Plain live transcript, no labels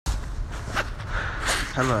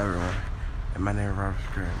Hello everyone, and my name is Robert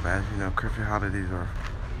Stern. But as you know, Christmas holidays are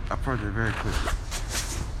approaching very quickly.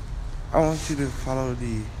 I want you to follow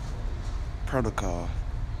the protocol.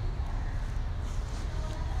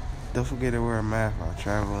 Don't forget to wear a mask while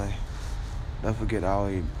traveling. Don't forget to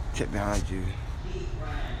always check behind you.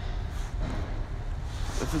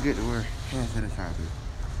 Don't forget to wear hand sanitizer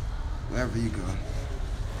wherever you go.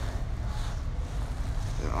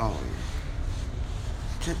 And always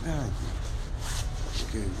check behind you.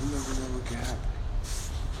 Okay, you never know what can happen.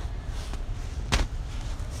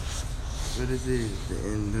 So this is the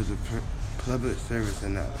end of the public service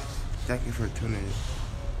announcement. Thank you for tuning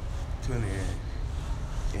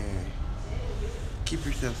in. And keep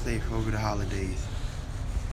yourself safe over the holidays.